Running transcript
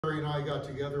and I got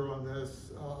together on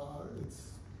this.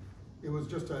 It was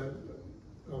just a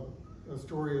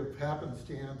story of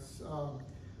happenstance.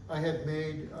 I had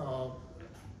made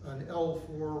an L4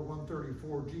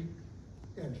 134 Jeep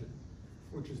engine,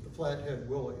 which is the flathead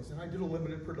Willys, and I did a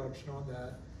limited production on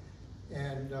that,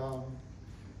 and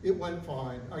it went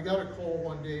fine. I got a call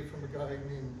one day from a guy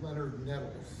named Leonard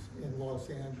Nettles in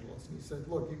Los Angeles, and he said,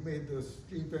 look, you've made this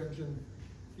Jeep engine,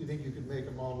 do you think you could make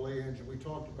a Model A engine? We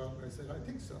talked about it, and I said, I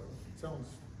think so. It sounds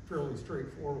fairly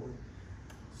straightforward.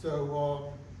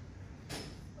 So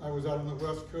I was out on the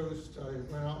West Coast. I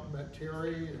went out and met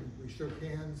Terry, and we shook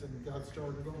hands and got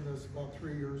started on this about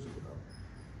 3 years ago.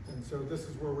 And so this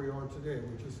is where we are today.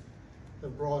 We just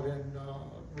have brought in,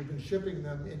 we've been shipping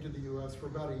them into the US for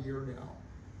about a year now,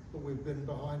 but we've been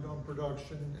behind on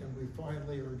production, and we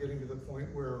finally are getting to the point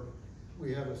where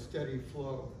we have a steady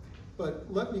flow. But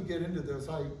let me get into this.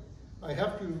 I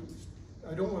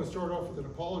don't want to start off with an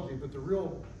apology, but the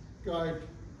real guy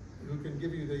who can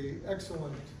give you the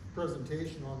excellent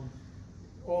presentation on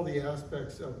all the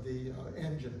aspects of the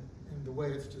engine and the way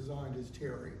it's designed is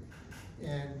Terry.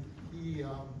 And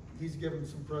he's given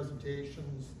some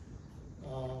presentations,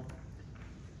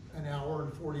 an hour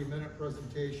and 40-minute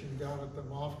presentation down at the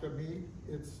MOFCA meet.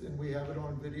 And we have it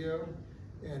on video,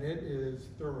 and it is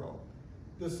thorough.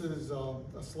 This is a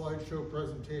slideshow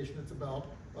presentation. It's about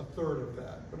a third of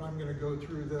that, but I'm going to go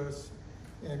through this,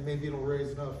 and maybe it'll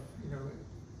raise enough,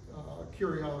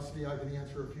 curiosity. I can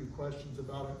answer a few questions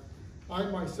about it. I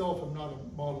myself am not a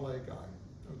Model A guy.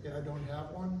 Okay, I don't have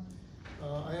one.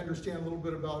 I understand a little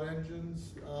bit about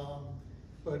engines,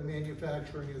 but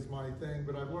manufacturing is my thing.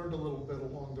 But I've learned a little bit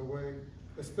along the way,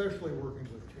 especially working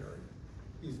with Terry.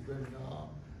 He's been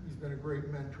a great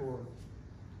mentor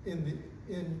in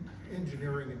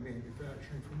engineering and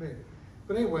manufacturing for me.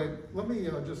 But anyway, let me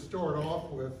just start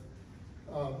off with,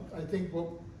 I think what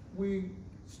we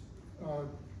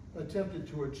attempted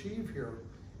to achieve here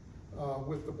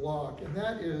with the block, and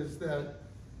that is that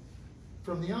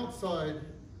from the outside,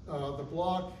 the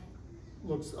block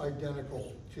looks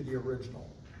identical to the original,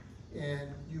 and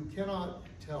you cannot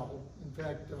tell. In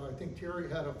fact, I think Terry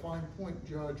had a fine point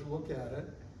judge look at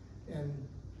it and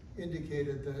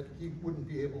indicated that he wouldn't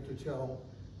be able to tell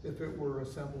if it were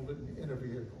assembled in a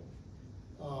vehicle.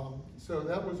 So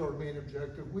that was our main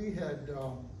objective. We had,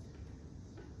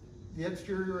 the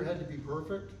exterior had to be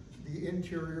perfect. The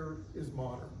interior is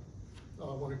modern.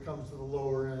 When it comes to the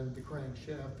lower end, the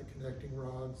crankshaft, the connecting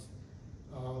rods,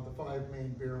 the 5 main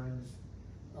bearings.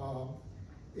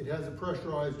 It has a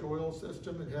pressurized oil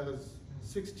system. It has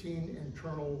 16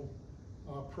 internal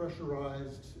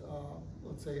pressurized,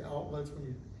 let's say, outlets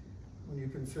when you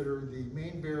consider the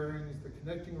main bearings, the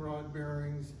connecting rod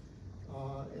bearings,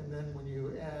 and then when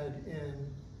you add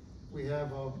in, we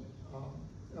have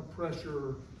a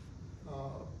pressure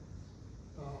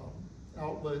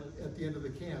outlet at the end of the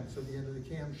cam, so the end of the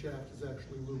camshaft is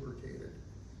actually lubricated.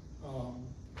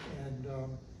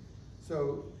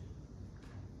 So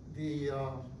the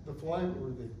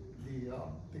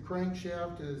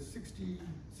crankshaft is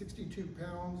 62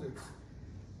 pounds.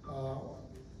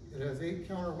 It has 8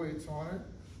 counterweights on it,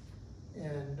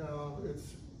 and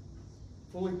it's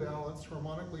fully balanced,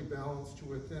 harmonically balanced to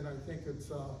within, I think it's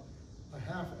a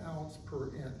 ½ ounce per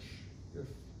inch. If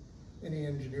any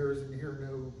engineers in here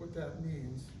know what that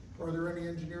means. Are there any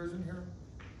engineers in here?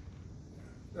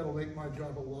 That'll make my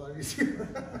job a lot easier.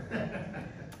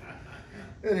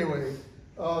 Anyway,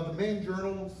 the main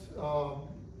journals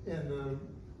and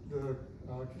the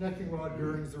connecting rod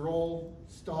bearings, they're all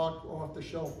stock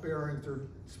off-the-shelf bearings. They're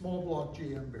small block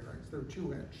GM bearings. They're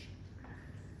 2-inch.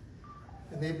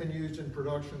 And they've been used in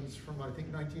productions from, I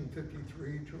think,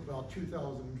 1953 to about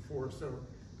 2004. So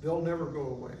they'll never go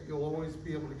away. You'll always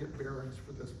be able to get bearings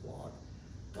for this block.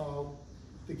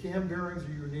 The cam bearings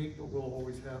are unique, but we'll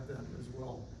always have them as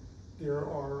well. There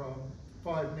are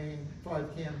 5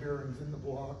 cam bearings in the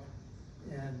block.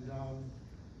 And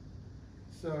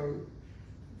so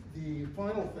the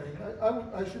final thing,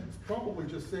 I should probably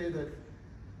just say that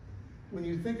when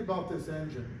you think about this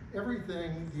engine,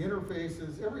 everything, the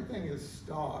interfaces, everything is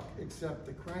stock except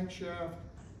the crankshaft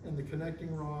and the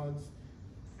connecting rods,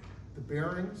 the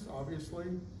bearings,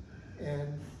 obviously,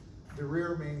 and the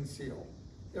rear main seal.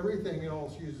 Everything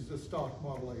else uses a stock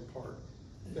Model A part.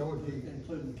 That would be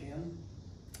including cam?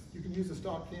 You can use a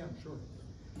stock cam, sure.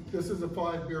 This is a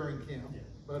 5-bearing cam,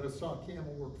 but a stock cam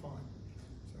will work fine.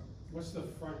 So. What's the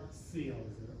front seal?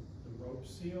 Is it the rope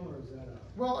seal, or is that a?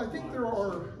 Well, I think there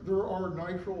are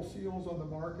nitrile seals on the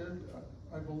market,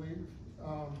 I believe.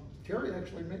 Terry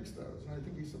actually makes those, and I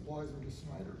think he supplies them to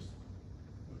Snyder's.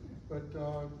 Okay.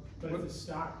 But it's a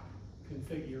stock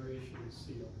configuration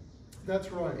seal.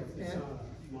 That's right. It's And not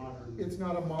a modern. it's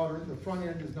not a modern, the front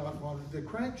end is not modern. The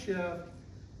crankshaft,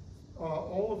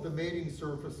 all of the mating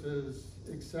surfaces,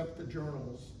 except the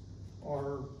journals,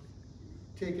 are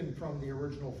taken from the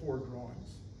original Ford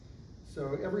drawings.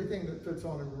 So everything that fits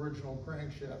on an original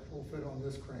crankshaft will fit on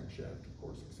this crankshaft, of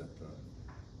course, except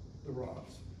the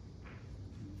rods.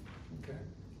 Okay.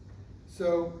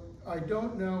 So I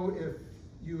don't know if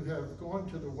you have gone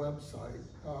to the website.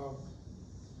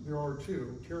 There are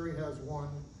two. Terry has one,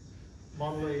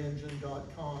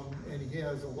 modelaengine.com, and he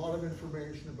has a lot of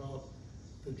information about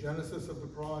the genesis of the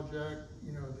project,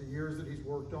 you know, the years that he's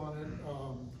worked on it,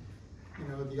 you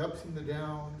know, the ups and the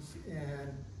downs,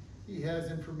 and he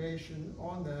has information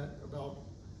on that about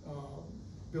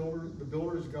the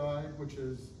builder's guide, which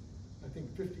is, I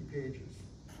think, 50 pages.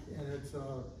 And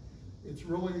it's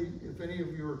really, if any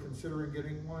of you are considering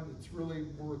getting one, it's really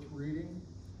worth reading.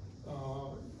 A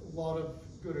lot of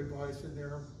good advice in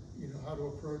there, you know, how to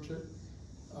approach it.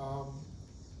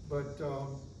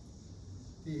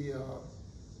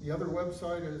 The other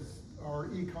website is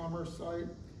our e-commerce site,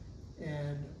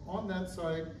 and on that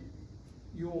site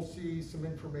you'll see some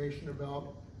information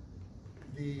about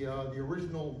the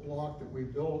original block that we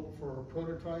built for our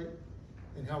prototype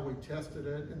and how we tested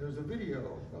it. And there's a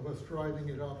video of us driving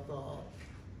it up a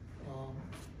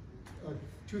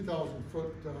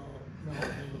 2,000-foot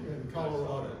mountain in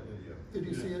Colorado. Did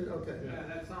you see it? Okay. Yeah,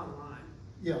 that's online.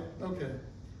 Yeah, okay.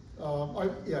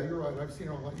 Yeah, you're right, I've seen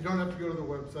it online. You don't have to go to the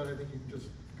website, I think you can just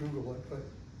Google it, but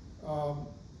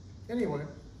anyway,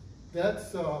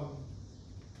 that's, so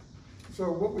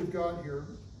what we've got here,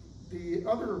 the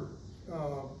other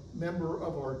member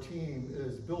of our team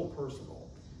is Bill Percival.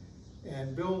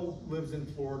 And Bill lives in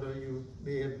Florida. You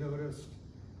may have noticed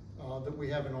that we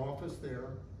have an office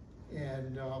there,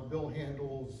 and Bill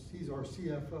handles, he's our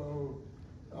CFO,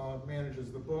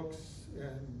 manages the books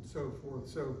and so forth.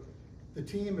 So the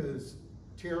team is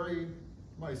Terry,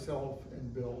 myself,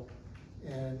 and Bill.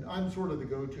 And I'm sort of the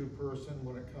go-to person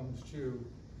when it comes to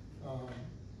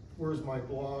where's my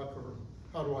block, or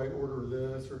how do I order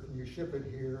this, or can you ship it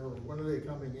here, or when are they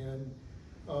coming in?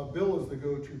 Bill is the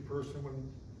go-to person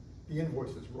when the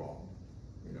invoice is wrong,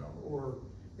 you know,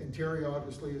 and Terry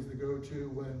obviously is the go-to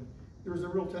when there's a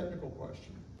real technical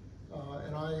question.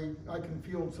 And I can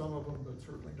field some of them, but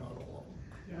certainly not all of them.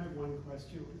 Yeah, I have one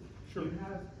question. Sure. Do you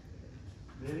have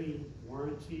many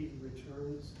warranty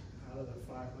returns out of the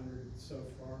 500 so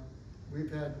far? We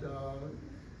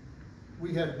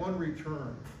had one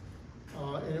return,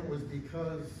 and it was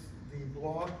because the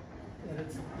block, and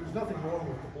there's nothing wrong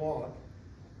with the block,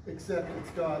 except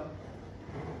it's got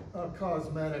a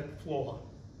cosmetic flaw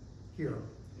here.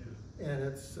 Yeah. And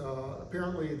it's,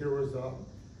 apparently there was a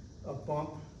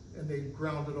bump and they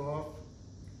ground it off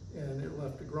and it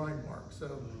left a grind mark.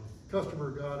 So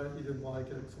customer got it, he didn't like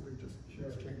it, so we just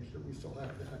changed it. We still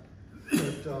have that.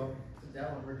 But,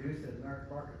 that one reduced at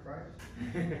market price?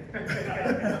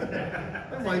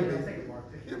 It might be.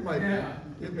 It might be.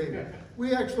 It may be.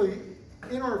 We actually,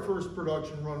 in our first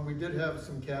production run, we did have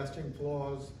some casting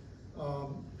flaws.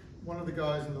 One of the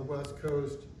guys on the West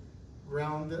Coast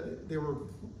ground, there were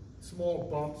small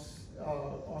bumps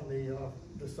on the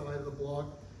side of the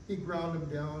block. He ground them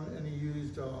down and he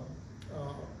used a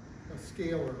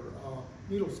scaler,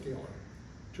 needle scaler,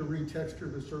 to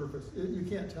retexture the surface. You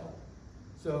can't tell.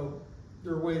 So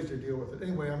there are ways to deal with it.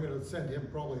 Anyway, I'm going to send him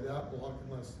probably that block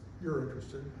unless you're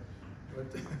interested.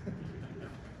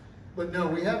 But no,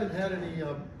 we haven't had any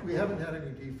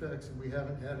defects, and we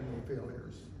haven't had any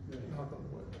failures. Yeah. Knock on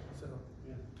wood. So,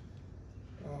 yeah.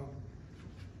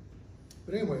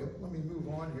 But anyway, let me move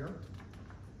on here.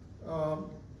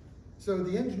 So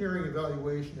the engineering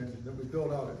evaluation engine that we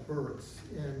built out at Burtz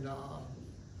in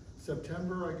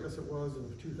September, I guess it was,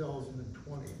 of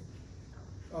 2020.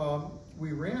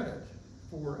 We ran it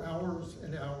for hours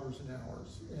and hours and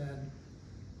hours. And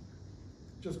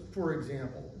just for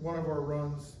example, one of our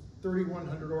runs,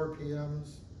 3,100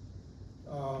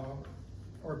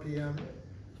 RPM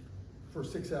for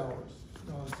 6 hours,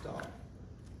 nonstop,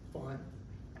 fine.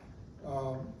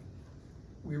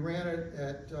 We ran it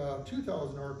at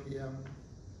 2,000 RPM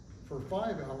for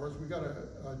 5 hours. We got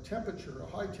a temperature, a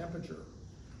high temperature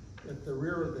at the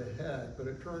rear of the head, but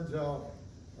it turns out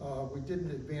we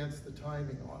didn't advance the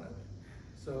timing on it.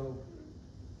 So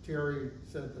Terry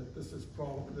said that this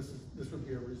would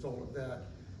be a result of that.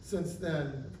 Since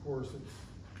then, of course,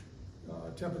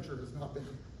 temperature has not been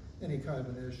any kind of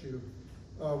an issue.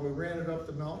 We ran it up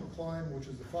the mountain climb, which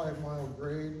is a 5-mile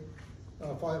grade,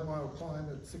 5-mile climb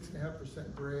at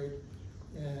 6.5% grade,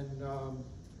 and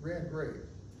ran great.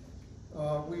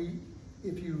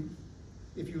 If you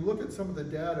look at some of the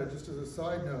data, just as a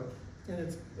side note,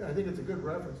 and I think it's a good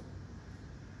reference.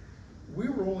 We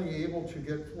were only able to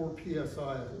get 4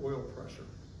 PSI of oil pressure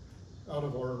out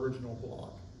of our original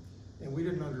block, and we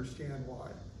didn't understand why.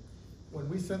 When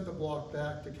we sent the block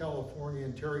back to California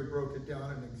and Terry broke it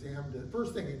down and examined it,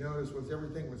 first thing he noticed was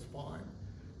everything was fine.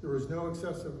 There was no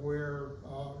excessive wear,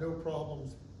 no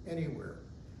problems anywhere.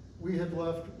 We had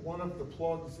left one of the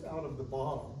plugs out of the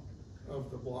bottom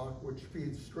of the block, which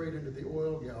feeds straight into the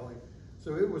oil galley.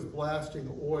 So it was blasting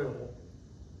oil,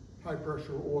 high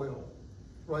pressure oil,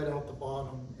 right out the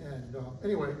bottom. And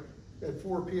anyway, at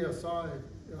 4 PSI,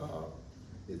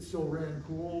 it still ran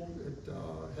cool. It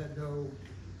had no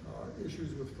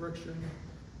issues with friction,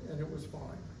 and it was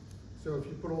fine. So if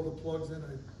you put all the plugs in,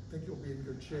 I think you'll be in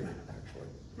good shape, actually.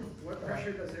 What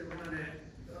pressure does it run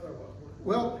at otherwise?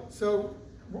 Well, so,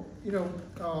 you know,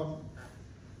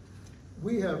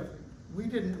 we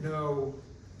didn't know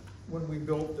when we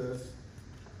built this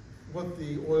what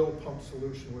the oil pump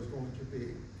solution was going to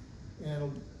be.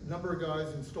 And a number of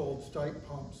guys installed Stite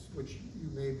pumps, which you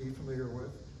may be familiar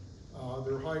with.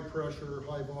 They're high pressure,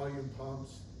 high volume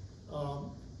pumps.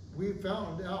 We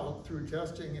found out through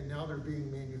testing, and now they're being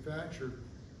manufactured,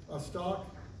 a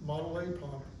stock Model A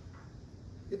pump,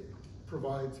 it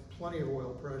provides plenty of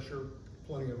oil pressure,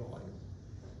 plenty of volume.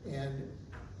 And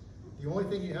the only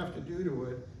thing you have to do to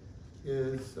it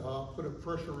is put a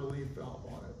pressure relief valve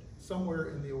on it, somewhere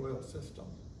in the oil system,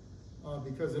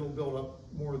 because it'll build up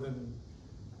more than,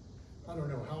 I don't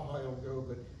know how high it'll go,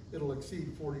 but it'll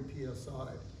exceed 40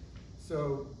 PSI.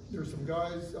 So there's some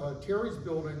guys, Terry's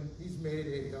building, he's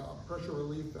made a pressure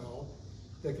relief valve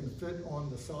that can fit on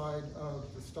the side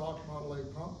of the stock Model A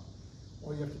pump.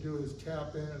 All you have to do is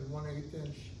tap in a 1/8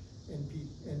 inch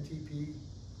NTP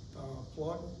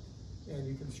plug, and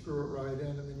you can screw it right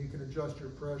in, and then you can adjust your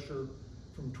pressure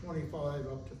from 25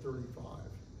 up to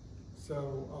 35.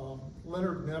 So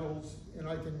Leonard Nettles, and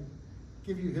I can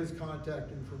give you his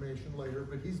contact information later,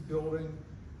 but he's building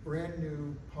brand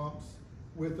new pumps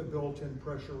with a built-in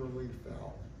pressure relief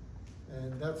valve.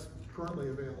 And that's currently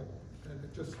available, and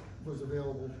it just was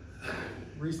available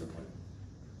recently.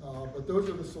 But those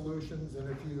are the solutions, and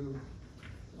if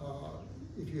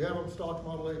you have a stock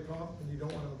Model A pump and you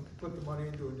don't want to put the money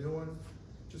into a new one,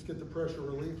 just get the pressure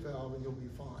relief valve and you'll be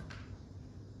fine.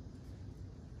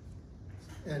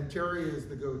 And Terry is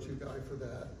the go-to guy for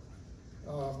that.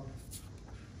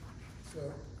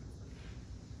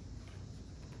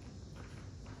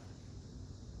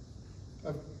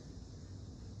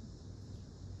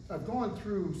 I've gone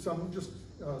through some, just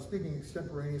speaking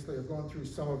extemporaneously, I've gone through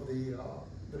some of the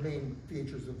main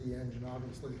features of the engine.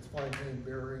 Obviously, it's 5 main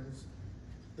bearings.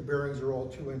 The bearings are all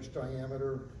 2-inch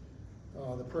diameter.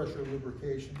 The pressure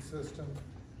lubrication system.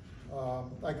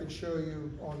 I could show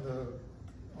you on the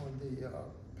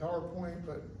PowerPoint,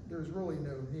 but there's really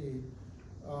no need.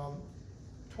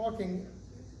 Talking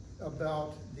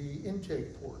about the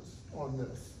intake ports on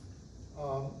this.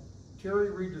 Terry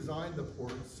redesigned the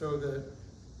ports so that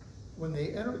when they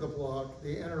enter the block,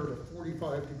 they enter at a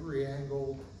 45-degree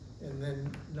angle and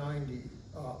then 90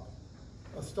 up.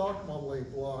 A stock Model A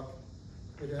block,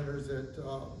 it enters at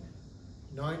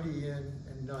 90 in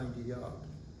and 90 up.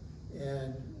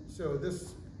 And so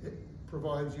this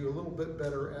provides you a little bit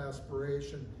better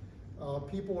aspiration.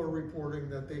 People are reporting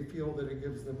that they feel that it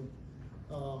gives them,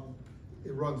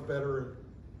 it runs better at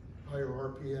higher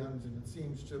RPMs, and it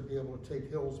seems to be able to take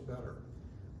hills better.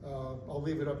 I'll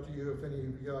leave it up to you if any of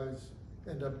you guys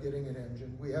end up getting an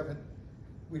engine.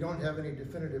 We don't have any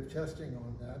definitive testing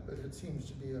on that, but it seems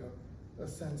to be a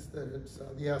sense that it's,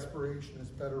 the aspiration is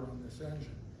better on this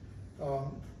engine.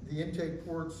 The intake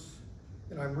ports,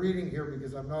 and I'm reading here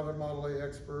because I'm not a Model A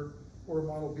expert or a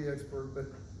Model B expert,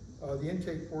 but the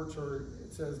intake ports are,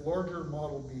 it says larger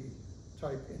Model B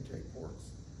type intake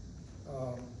ports.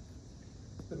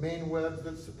 The main webs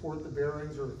that support the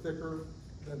bearings are thicker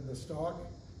than the stock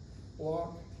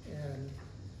block, and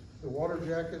the water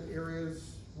jacket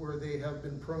areas where they have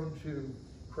been prone to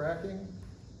cracking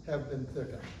have been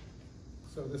thickened.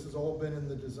 So this has all been in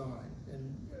the design,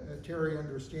 and Terry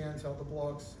understands how the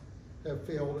blocks have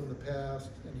failed in the past,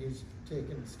 and he's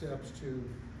taken steps to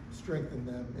strengthen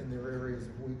them in their areas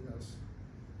of weakness.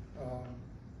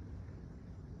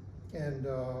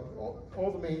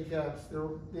 All the main caps,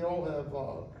 they all have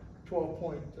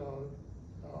 12-point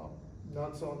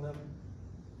nuts on them.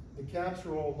 The caps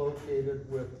are all located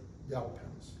with dowel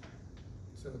pins,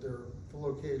 so the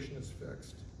location is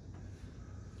fixed.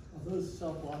 Are those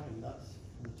self-locking nuts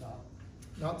from the top?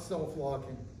 Not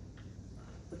self-locking.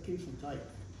 What keeps them tight?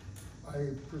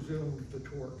 I presume the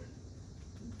torque,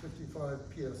 55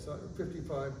 PSI,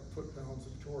 55 foot-pounds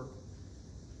of torque.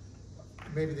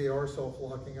 maybe they are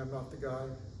self-locking, I'm not the guy.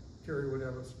 Terry would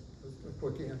have a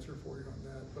quick answer for you on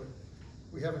that, but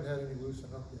we haven't had any loosen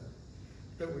up yet,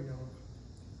 that we know of.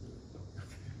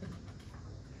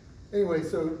 Anyway,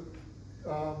 so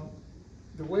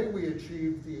the way we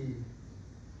achieved the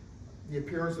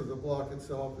appearance of the block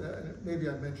itself, and maybe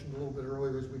I mentioned a little bit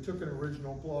earlier, is we took an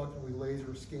original block and we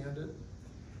laser scanned it.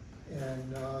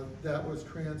 And that was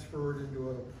transferred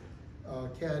into a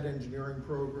CAD engineering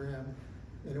program,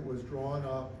 and it was drawn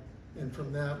up. And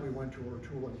from that, we went to our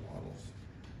tooling models.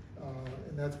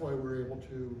 And that's why we're able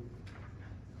to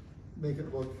make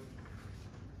it look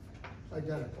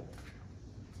identical.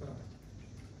 So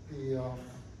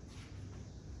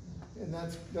and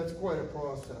that's quite a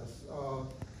process.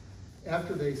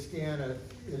 After they scan it,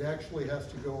 it actually has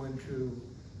to go into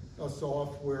a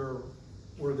software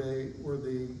where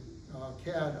the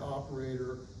CAD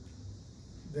operator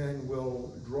then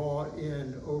will draw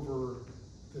in over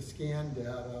the scan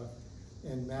data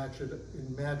and match it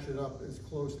up as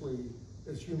closely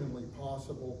as humanly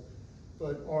possible.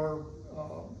 But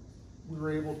we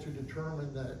were able to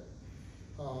determine that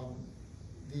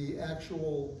the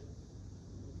actual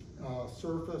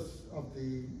surface of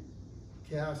the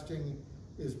casting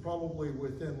is probably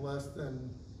within less than,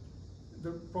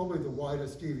 probably the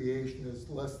widest deviation is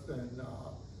less than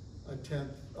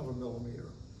 1/10 of a millimeter.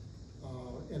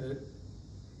 And it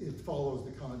follows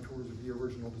the contours of the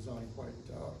original design quite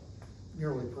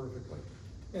nearly perfectly.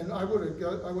 And I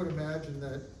would imagine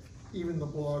that even the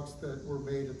blocks that were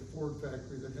made at the Ford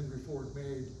factory that Henry Ford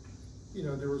made, you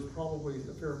know, there was probably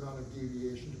a fair amount of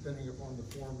deviation depending upon the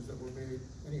forms that were made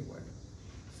anyway.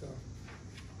 So,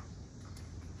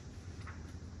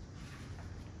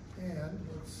 and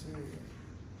let's see,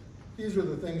 these are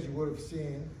the things you would have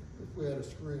seen if we had a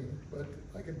screen, but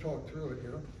I can talk through it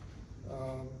here.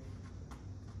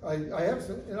 I have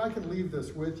some, and I can leave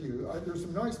this with you. There's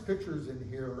some nice pictures in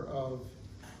here of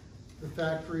the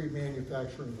factory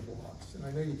manufacturing the blocks. And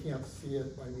I know you can't see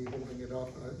it by me holding it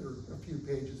up. There are a few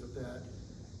pages of that.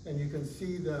 And you can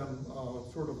see them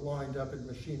sort of lined up in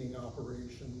machining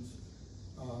operations.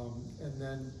 And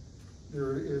then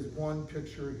there is one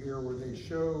picture here where they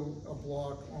show a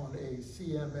block on a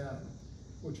CMM,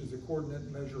 which is a coordinate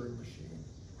measuring machine.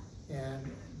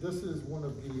 And this is one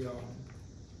of the,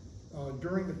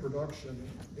 during the production,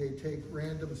 they take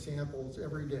random samples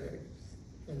every day,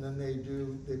 and then they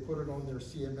put it on their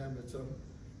CMM. It's a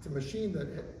machine that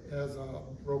has a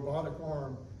robotic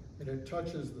arm, and it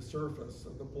touches the surface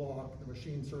of the block, the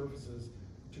machine surfaces,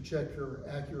 to check for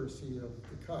accuracy of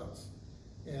the cuts.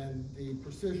 And the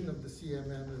precision of the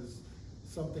CMM is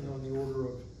something on the order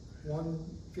of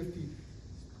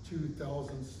 1/52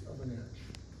 thousandths of an inch.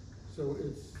 So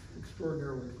it's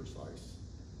extraordinarily precise.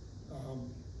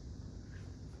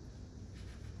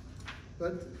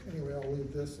 But anyway, I'll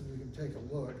leave this and you can take a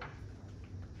look.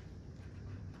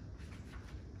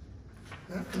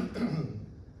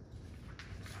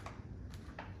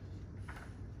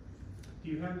 Do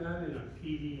you have that in a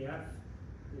PDF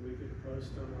that we could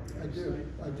post on our website?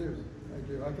 I do.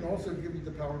 I can also give you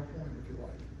the PowerPoint if you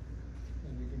like,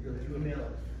 and you can go through Email it.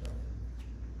 it.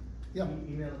 Yeah.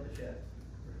 Email it to Chad.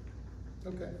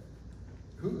 Okay.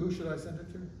 Who should I send it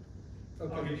to?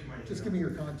 Okay. I'll get you my Just email. give me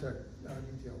your contact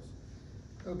details.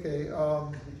 Okay.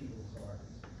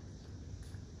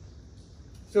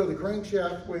 So the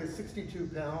crankshaft weighs 62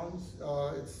 pounds.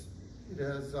 It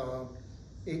has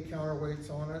 8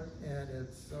 counterweights on it, and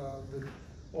it's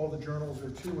all the journals are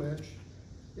 2-inch.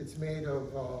 It's made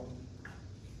of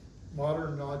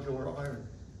modern nodular iron.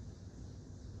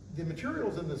 The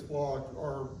materials in this block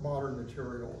are modern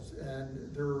materials,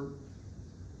 and they're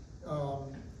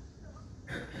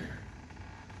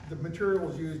the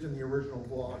materials used in the original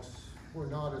blocks were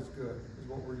not as good as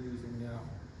what we're using now.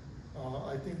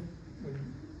 I think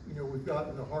when we've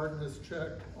gotten the hardness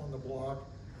check on the block,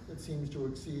 it seems to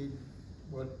exceed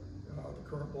what the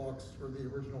current blocks or the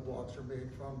original blocks are made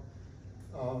from.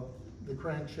 The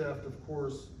crankshaft, of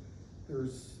course,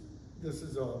 this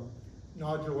is a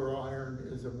nodular iron,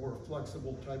 is a more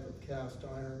flexible type of cast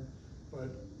iron,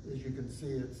 but as you can see,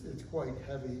 it's quite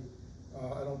heavy.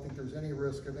 I don't think there's any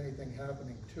risk of anything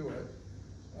happening to it.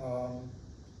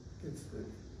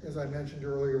 As I mentioned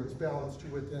earlier, it's balanced to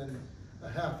within a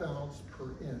 1/2 ounce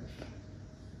per inch,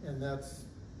 and that's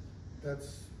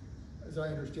as I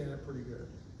understand it, pretty good.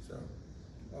 So,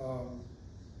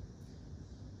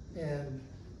 and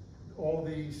all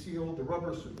the sealed, the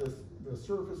rubber, the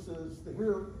surfaces, the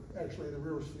rear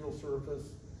seal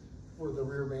surface where the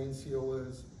rear main seal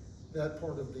is, that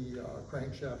part of the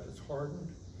crankshaft is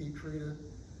hardened, heat treated,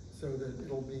 so that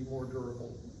it'll be more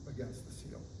durable against the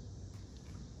seal.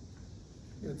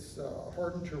 It's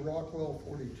hardened to Rockwell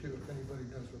 42, if anybody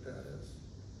knows what that is.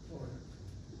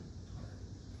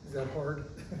 Is that hard?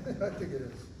 I think it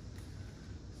is.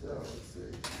 So let's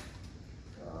see.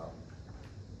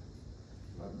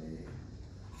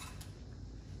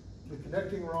 The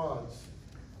connecting rods.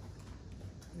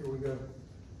 Here we go.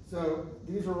 So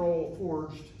these are all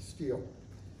forged steel.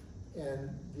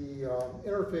 And the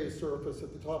interface surface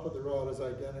at the top of the rod is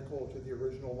identical to the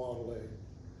original Model A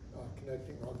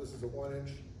connecting rod. This is a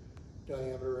 1-inch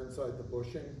diameter inside the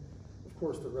bushing. Of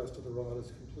course, the rest of the rod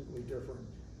is completely different.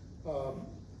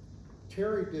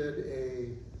 Terry did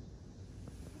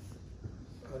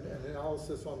an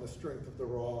analysis on the strength of the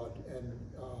rod, and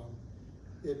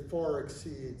it far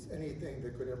exceeds anything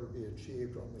that could ever be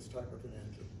achieved on this type of an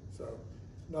engine. So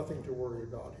nothing to worry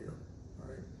about here, all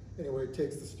right? Anyway, it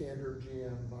takes the standard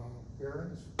GM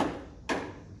bearings. And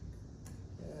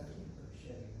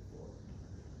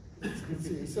let's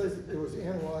see, it says it was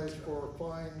analyzed for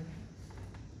fine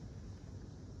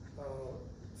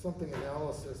something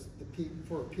analysis,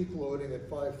 for peak loading at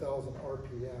 5,000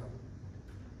 RPM.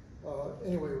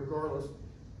 Anyway, regardless,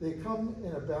 they come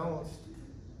in a balanced,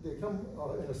 they come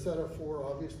in a set of 4,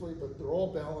 obviously, but they're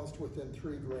all balanced within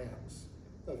 3 grams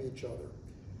of each other.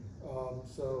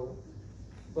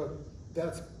 But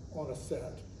that's on a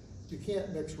set. You can't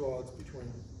mix rods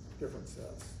between different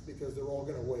sets because they're all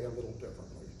gonna weigh a little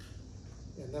differently.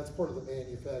 And that's part of the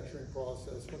manufacturing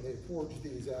process. When they forge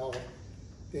these out,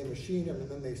 they machine them and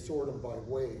then they sort them by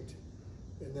weight.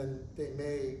 And then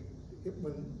they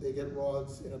when they get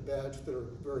rods in a batch that are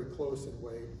very close in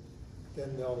weight,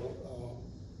 then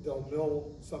they'll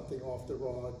mill something off the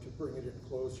rod to bring it in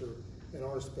closer. And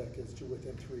our spec is to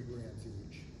within 3 grams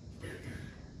each.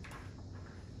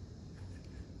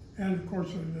 And of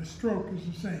course, the stroke is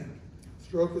the same.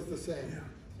 Stroke is the same.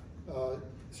 Yeah.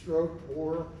 Stroke,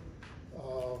 bore,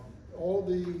 all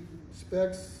the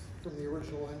specs from the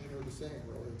original engine are the same,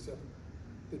 really, except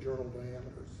the journal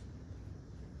diameters.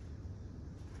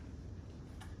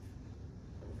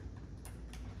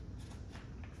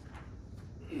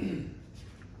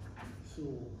 So,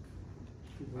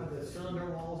 Are the cylinder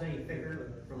walls any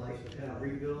thicker for like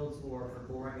rebuilds or for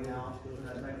boring out and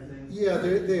that type of thing? Yeah,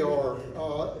 they are.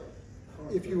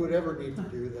 If you would ever need to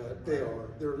do that, they are.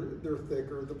 They're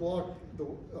thicker.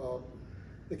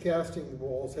 The casting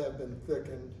walls have been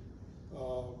thickened,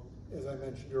 as I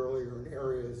mentioned earlier, in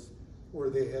areas where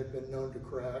they had been known to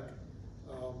crack.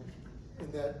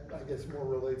 And that, I guess, more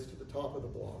relates to the top of the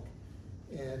block.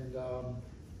 And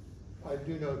I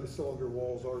do know the cylinder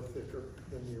walls are thicker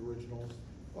than the originals.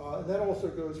 And that also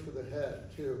goes for the head,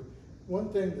 too. One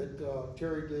thing that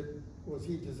Terry did was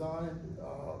he designed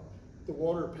the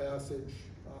water passage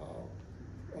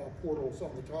portals on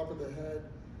the top of the head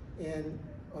and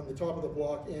on the top of the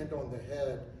block and on the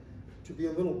head to be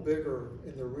a little bigger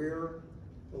in the rear,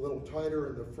 a little tighter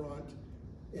in the front,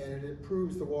 and it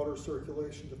improves the water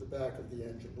circulation to the back of the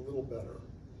engine a little better.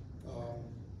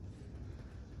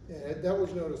 And that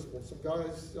was noticeable. Some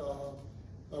guys,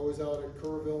 I was out at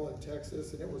Kerrville in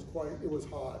Texas, and it was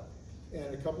hot.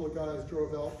 And a couple of guys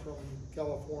drove out from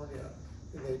California,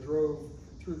 and they drove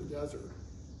through the desert,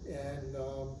 and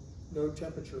no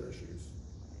temperature issues.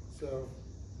 So,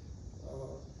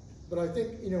 but I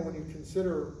think, when you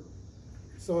consider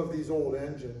some of these old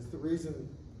engines, the reason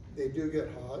they do get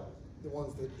hot, the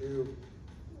ones that do,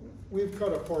 we've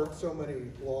cut apart so many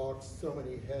blocks, so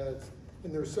many heads,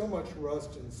 and there's so much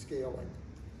rust and scaling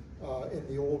in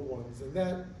the old ones, and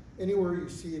that, anywhere you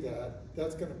see that,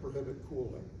 that's gonna prohibit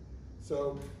cooling.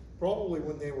 So probably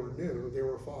when they were new, they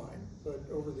were fine, but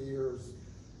over the years,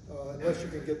 unless you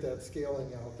can get that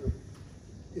scaling out,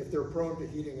 if they're prone to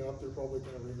heating up, they're probably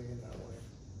gonna remain that way.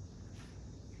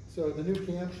 So the new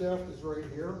camshaft is right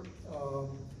here.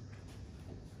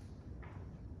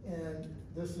 And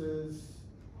this is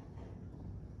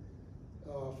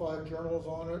 5 journals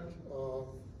on it.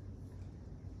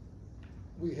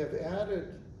 We have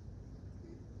added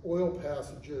oil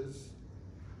passages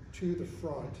to the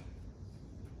front.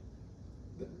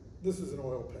 This is an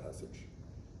oil passage,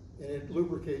 and it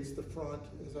lubricates the front,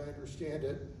 as I understand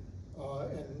it,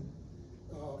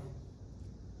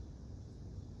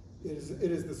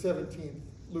 it is the 17th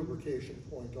lubrication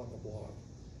point on the block.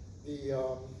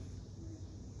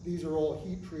 These are all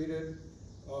heat treated.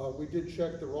 We did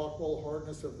check the Rockwell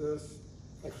hardness of this.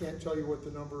 I can't tell you what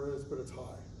the number is, but it's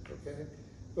high, okay?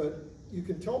 But you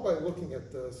can tell by looking at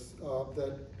this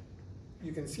that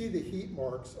you can see the heat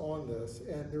marks on this,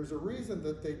 and there's a reason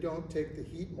that they don't take the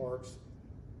heat marks,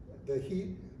 the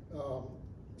heat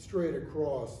straight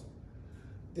across.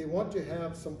 They want to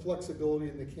have some flexibility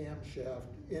in the camshaft,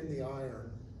 in the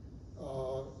iron,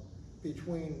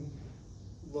 between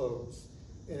loads.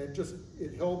 And it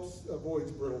helps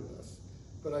avoids brittleness.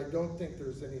 But I don't think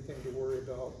there's anything to worry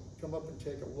about. Come up and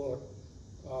take a look.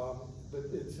 But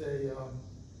it's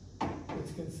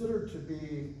considered to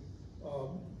be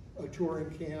a touring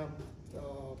camp,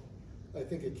 I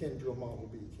think akin to a Model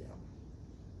B camp,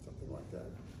 something like that.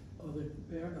 Are the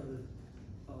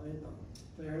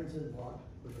bearings in block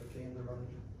with the camera running?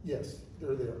 Yes,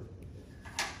 they're there.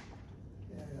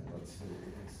 And let's see,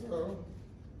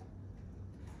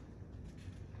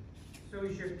 So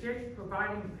is your kit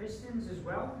providing pistons as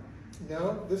well?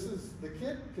 no, the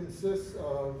kit consists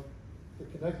of the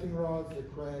connecting rods, the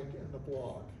crank, and the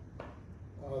block.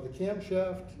 The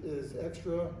camshaft is an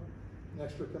extra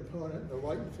component, and the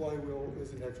light and flywheel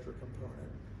is an extra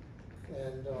component.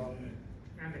 And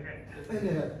And the head? and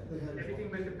the head as well. Everything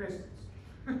but the pistons?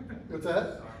 What's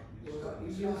that?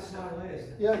 Yeah.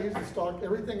 Yeah, use the stock,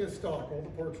 everything is stock, all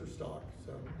the parts are stock,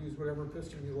 so use whatever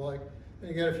piston you like. And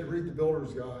again, if you read the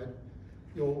builder's guide,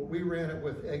 we ran it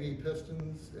with eggy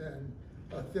pistons and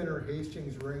a thinner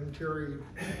Hastings ring. Terry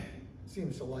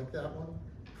seems to like that one,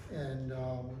 and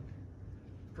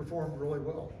performed really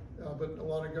well. But a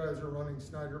lot of guys are running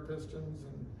Snyder pistons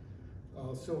and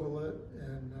Silverlit,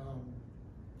 and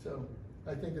so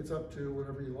I think it's up to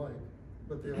whatever you like.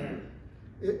 But they all,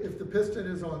 if the piston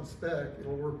is on spec,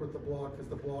 it'll work with the block, because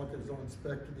the block is on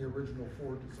spec to the original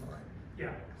Ford design.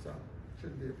 Yeah. So,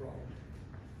 shouldn't be a problem.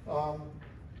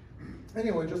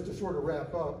 Anyway, just to sort of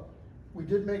wrap up, we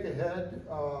did make a head.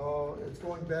 It's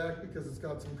going back because it's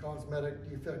got some cosmetic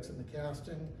defects in the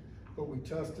casting, but we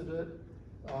tested it.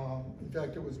 In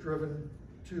fact, it was driven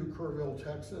to Kerrville,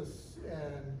 Texas,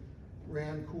 and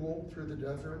ran cool through the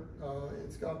desert.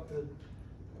 It's got the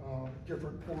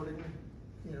different porting,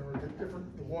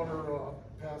 the water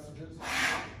passages.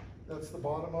 That's the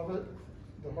bottom of it,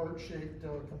 the heart-shaped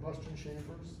combustion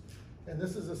chambers. And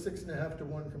this is a 6.5 to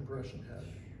 1 compression head,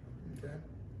 okay?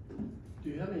 Do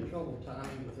you have any trouble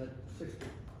timing with that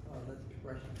that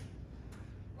compression?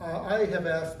 I have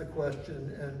asked the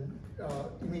question, and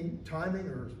you mean timing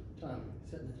or? Timing,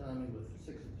 setting the timing with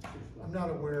 6 to 6. I'm not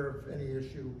aware of any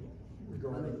issue I think the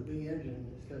regarding. B engine,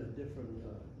 it's got a different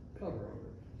cover on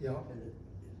it. Yeah. And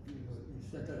you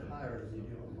set that higher as you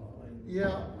do on Model A.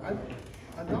 Yeah,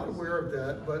 I'm not aware of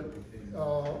that, but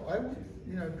I would,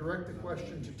 direct the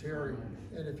question to Terry,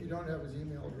 and if you don't have his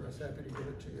email address, happy to give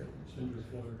it to you.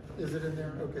 Is it in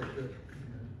there? Okay, good.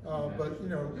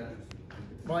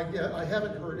 But I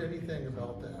haven't heard anything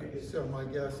about that, so my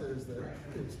guess is that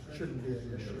it shouldn't be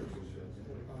an issue.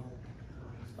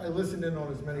 I listened in on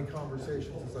as many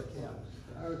conversations as I can.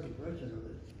 Higher compression of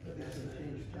it, it's gonna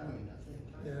change timing, I think.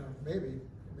 Yeah, maybe.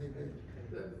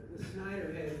 The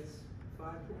Snyder head's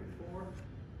 5.4.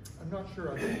 I'm not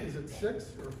sure. I think, is it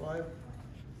 6 or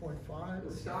 5.5?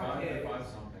 The stock head, Five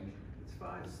something. it's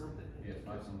 5 something. Yeah,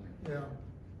 five something. Yeah,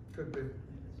 could be.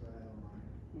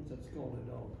 What's that scalded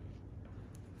dog?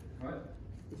 What?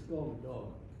 The scalded dog.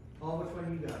 Oh, which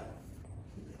one you got?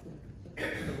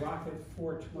 The Rocket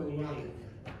 428,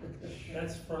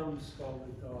 that's from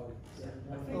Scalded Dog. I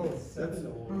think Oh, it's 7 to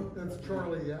 1. that's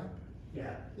Charlie, yeah?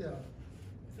 Yeah. Yeah, I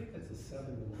think it's a 7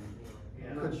 to 1. Yeah.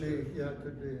 I'm not could sure. be, yeah,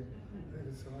 could be. I think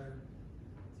it's higher.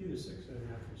 It's either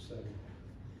 6.5 or 7.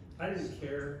 I didn't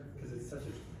care because it's such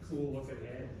a cool looking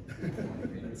head.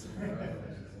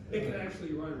 It could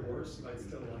actually run worse and I'd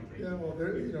still like it. Yeah, well,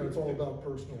 it's all about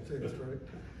personal taste, right?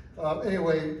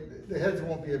 Anyway, the heads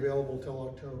won't be available till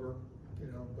October,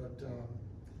 but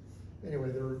anyway,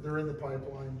 they're in the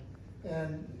pipeline.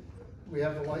 And we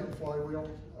have the light and flywheel.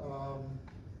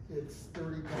 It's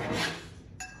 30 pounds,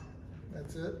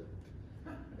 that's it.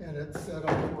 And it's set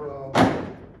up for a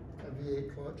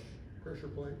V8 clutch, pressure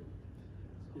plate.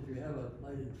 If you have a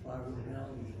lighted flywheel now,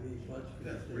 you should be clutch.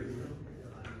 That's pretty good.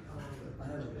 I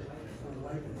have a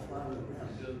lighted flywheel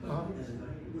now,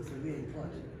 and with the V8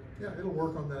 clutch. Yeah, it'll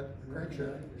work on that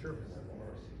crankshaft, sure.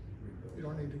 You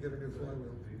don't need to get a new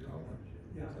flywheel.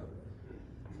 Yeah.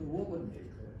 So what would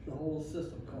the whole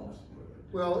system cost?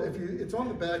 Well, it's on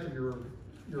the back of your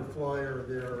flyer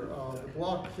there. The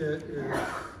block kit is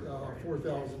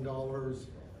 $4,000.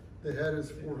 The head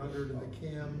is $400, and the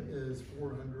cam is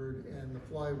 $400, and the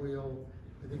flywheel,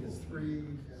 I think it's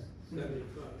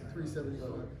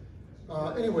 $375.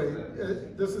 Anyway,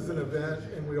 this is an event,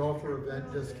 and we offer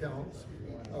event discounts.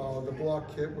 The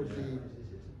block kit would be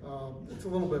it's a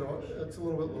little bit lower.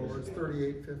 It's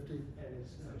 $38.50,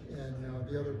 and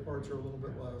the other parts are a little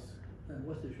bit less. And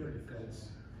what's the shipping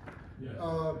cost?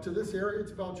 To this area,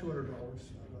 it's about $200.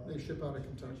 They ship out of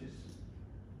Kentucky.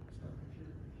 So.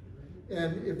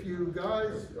 And if you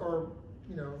guys are,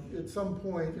 at some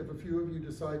point, if a few of you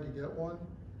decide to get one,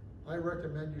 I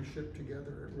recommend you ship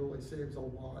together. It really saves a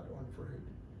lot on freight.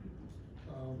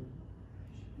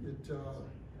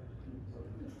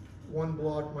 One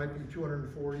block might be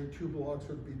 240, 2 blocks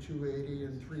would be 280,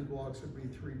 and 3 blocks would be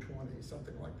 320,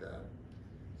 something like that.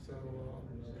 So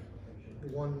the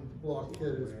one block kit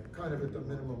is kind of at the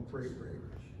minimum freight rate.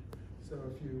 So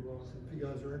if you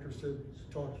guys are interested,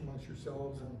 talk amongst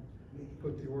yourselves and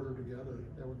put the order together.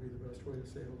 That would be the best way to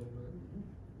save a little bit.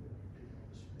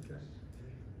 Okay.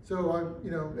 So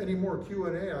any more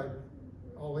Q&A,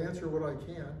 I'll answer what I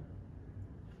can.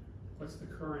 What's the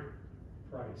current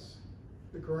price?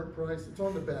 The current price, it's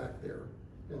on the back there.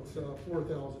 It's $4,000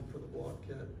 for the block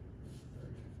kit.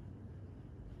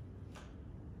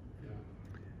 Yeah.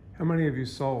 How many have you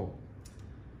sold?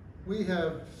 We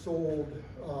have sold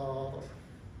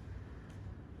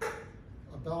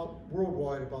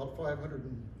worldwide about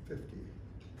 550.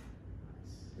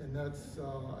 And that's,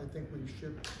 I think we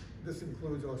shipped, this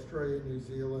includes Australia, New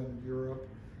Zealand, Europe.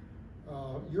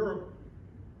 Europe,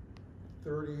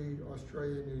 30,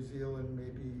 Australia, New Zealand,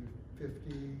 maybe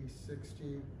 50,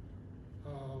 60,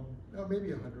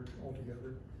 maybe 100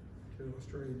 altogether to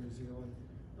Australia, New Zealand,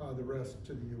 the rest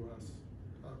to the US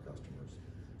customers.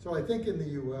 So I think in the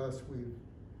US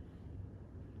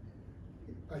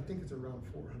I think it's around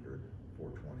 400,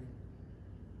 420,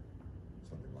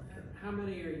 something like that. How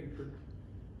many are you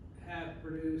have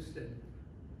produced and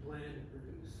plan to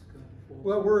produce going forward?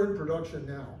 Well, we're in production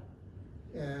now,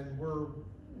 and we're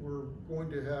going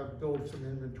to build some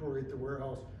inventory at the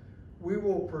warehouse. We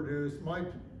will produce,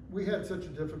 we had such a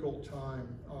difficult time.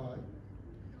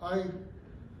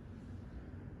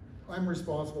 I'm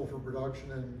responsible for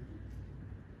production, and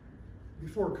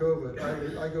before COVID,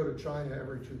 I go to China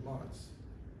every 2 months.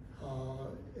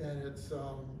 And it's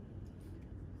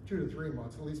 2 to 3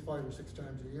 months, at least 5 or 6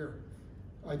 times a year.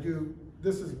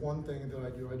 This is one thing that I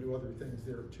do other things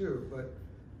there too, but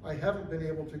I haven't been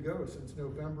able to go since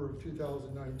November of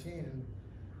 2019. And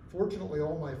fortunately,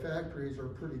 all my factories are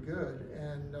pretty good,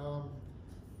 and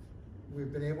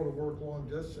we've been able to work long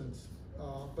distance,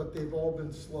 but they've all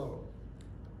been slow.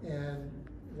 And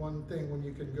one thing, when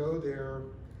you can go there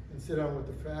and sit down with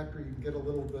the factory, you can get a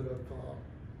little bit of,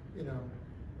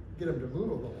 get them to move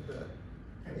a little bit.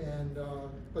 And,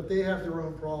 but they have their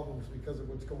own problems because of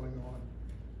what's going on,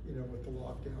 with the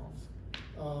lockdowns.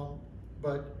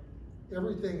 But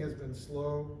everything has been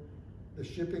slow. The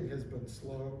shipping has been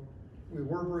slow. We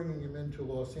were bringing them into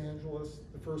Los Angeles.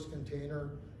 The first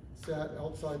container sat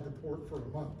outside the port for a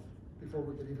month before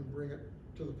we could even bring it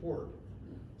to the port.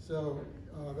 So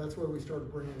that's why we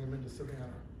started bringing them into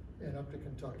Savannah and up to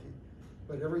Kentucky.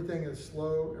 But everything is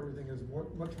slow. Everything is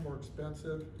much more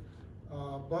expensive.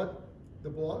 But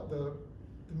the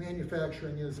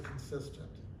manufacturing is consistent,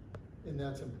 and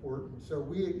that's important. So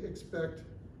we expect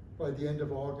by the end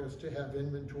of August to have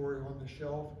inventory on the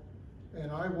shelf,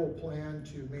 and I will plan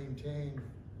to maintain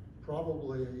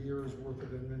probably a year's worth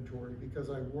of inventory because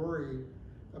I worry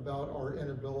about our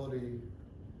inability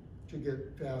to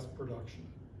get fast production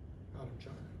out of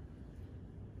China.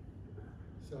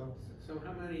 So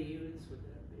how many units would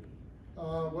that be?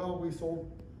 Well, we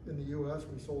sold, in the US,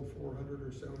 we sold 400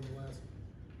 or so in the last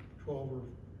 12 or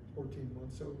 14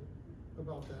 months, so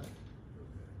about that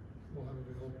we'll have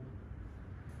available.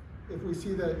 If we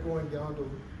see that going down to,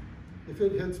 if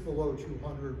it hits below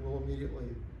 200, we'll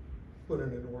immediately put in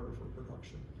an order for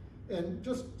production. And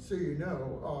just so you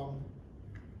know,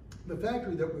 the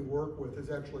factory that we work with is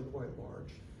actually quite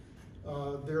large.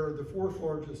 They're the 4th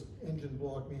largest engine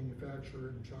block manufacturer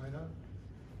in China.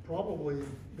 Probably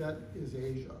that is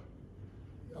Asia.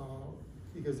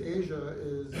 Because Asia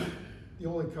is the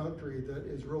only country that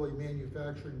is really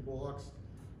manufacturing blocks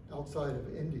outside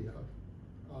of India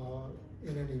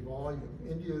in any volume.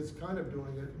 India is kind of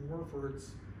doing it more for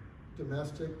its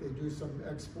domestic. They do some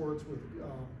exports with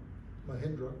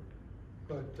Mahindra,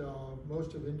 but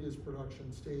most of India's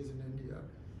production stays in India.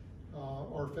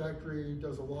 Our factory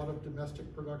does a lot of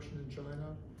domestic production in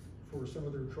China for some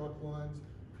of their truck lines,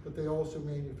 but they also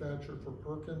manufacture for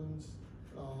Perkins.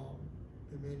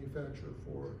 They manufacture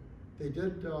for, they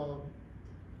did the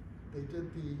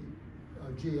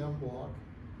GM block.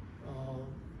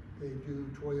 They do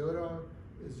Toyota,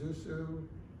 Isuzu,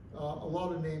 a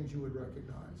lot of names you would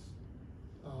recognize.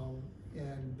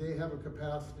 And they have a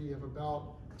capacity of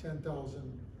about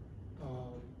 10,000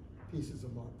 pieces a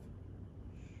month.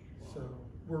 So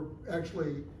we're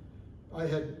actually,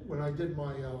 when I did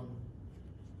my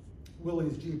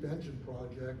Willys Jeep engine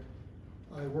project,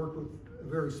 I worked with a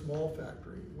very small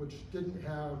factory, which didn't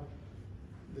have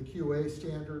the QA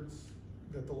standards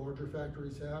that the larger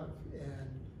factories have, and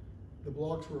the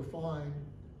blocks were fine,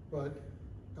 but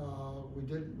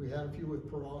We had a few with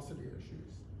porosity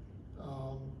issues.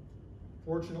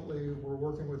 Fortunately, we're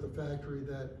working with a factory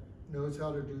that knows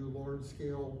how to do large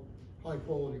scale, high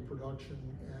quality production,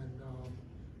 and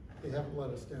they haven't let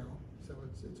us down. So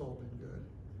it's all been good.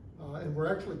 And we're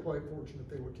actually quite fortunate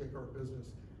they would take our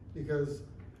business, because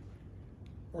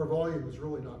our volume is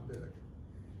really not big.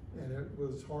 And it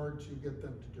was hard to get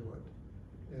them to do it.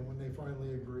 And when they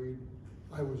finally agreed,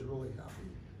 I was really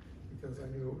happy, because I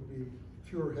knew it would be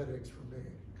fewer headaches for me.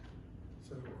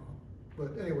 So,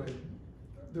 but anyway,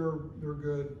 they're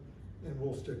good, and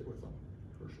we'll stick with them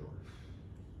for sure.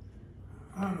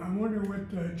 I'm wondering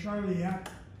what Charlie Yap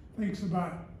thinks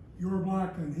about your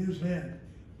block and his head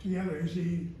together. Is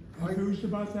he enthused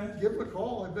about that? Give him a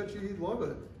call. I bet you he'd love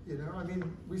it. You know, I mean,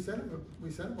 we sent him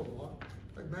a block.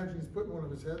 I imagine he's putting one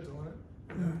of his heads on it.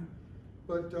 Yeah.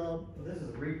 But Well, this is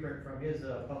a reprint from his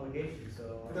publication,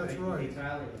 so I That's think right. he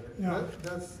entirely of it. Yeah.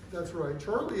 that's right.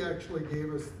 Charlie actually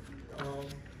gave us,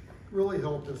 really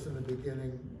helped us in the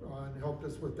beginning, and helped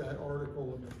us with that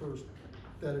article in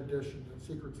that edition, The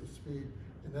Secrets of Speed,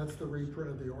 and that's the reprint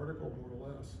of the article, more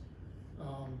or less.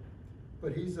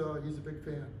 But he's a big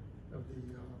fan of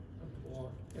the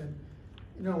blog, and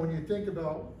you know, when you think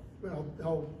about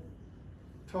how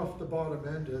tough the bottom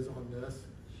end is on this,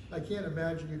 I can't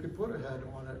imagine you could put a head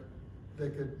on it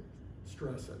that could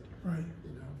stress it. Right.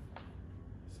 You know,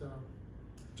 so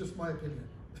just my opinion.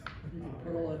 You can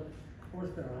put all that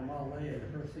horsepower on a Model A, and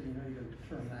the first thing you know, you're gonna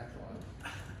turn the axle on.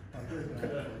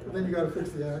 But then you gotta fix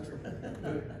the axle.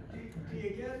 Do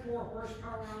you get more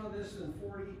horsepower out of this than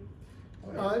 40?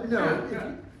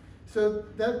 No. So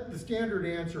the standard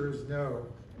answer is no,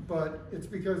 but it's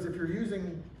because if you're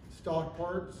using stock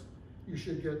parts, you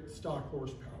should get stock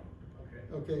horsepower.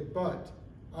 Okay, but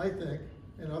I think,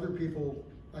 and other people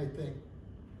I think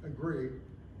agree,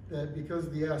 that because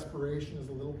the aspiration is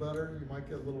a little better, you might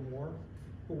get a little more.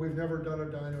 But we've never done a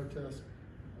dyno test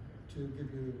to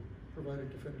provide a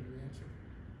definitive answer.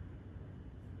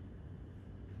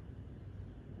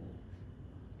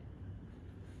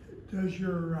 Does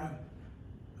your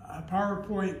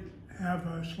PowerPoint have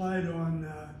a slide on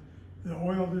the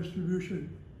oil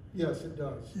distribution? Yes, it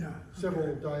does. Yeah.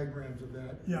 Several diagrams of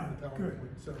that. Yeah, in the good.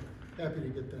 PowerPoint, so happy to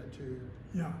get that to you.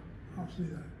 Yeah, I'll see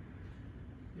that.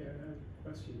 Yeah, I have a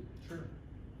question. Sure.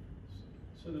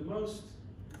 So the most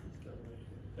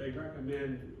they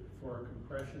recommend for a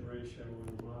compression ratio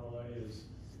on the Model A is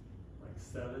like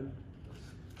 7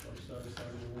 or so,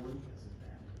 7:1.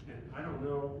 And I don't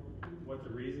know what the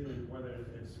reason is, whether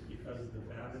it's because of the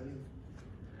battery,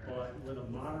 but with a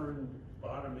modern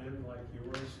bottom end like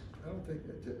yours, I don't think,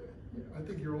 I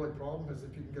think your only problem is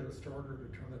if you can get a starter to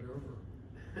turn it over.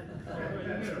 well,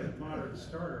 you get a modern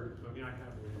starter. I mean, I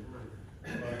have one of mine,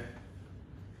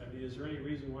 but I mean, is there any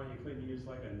reason why you couldn't use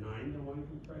like a 9:1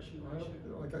 compression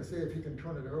ratio? Like I say, if you can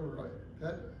turn it over,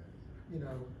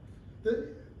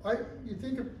 you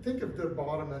think of the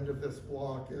bottom end of this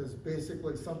block as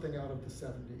basically something out of the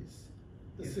 70s,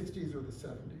 the 60s or the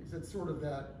 70s. It's sort of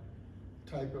that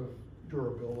type of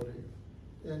durability.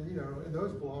 And you know, in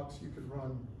those blocks, you could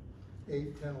run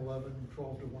 8, 10, 11,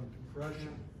 12 to 1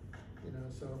 compression. You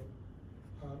know, so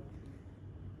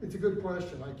it's a good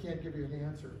question. I can't give you an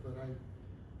answer, but I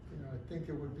think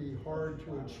it would be hard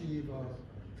to achieve a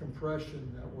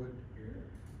compression that would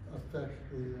affect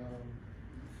the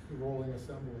rolling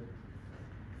assembly.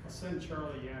 I'll send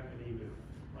Charlie Yap an email.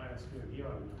 Last minute, he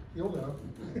ought to know. He'll know.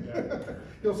 Yeah.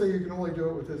 He'll say you can only do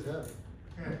it with his head.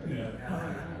 Yeah.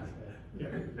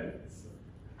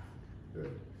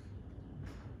 Good.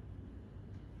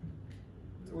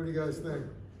 So what do you guys think?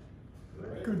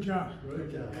 Good job.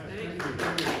 Good job. Thank you.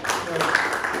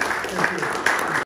 Thank you.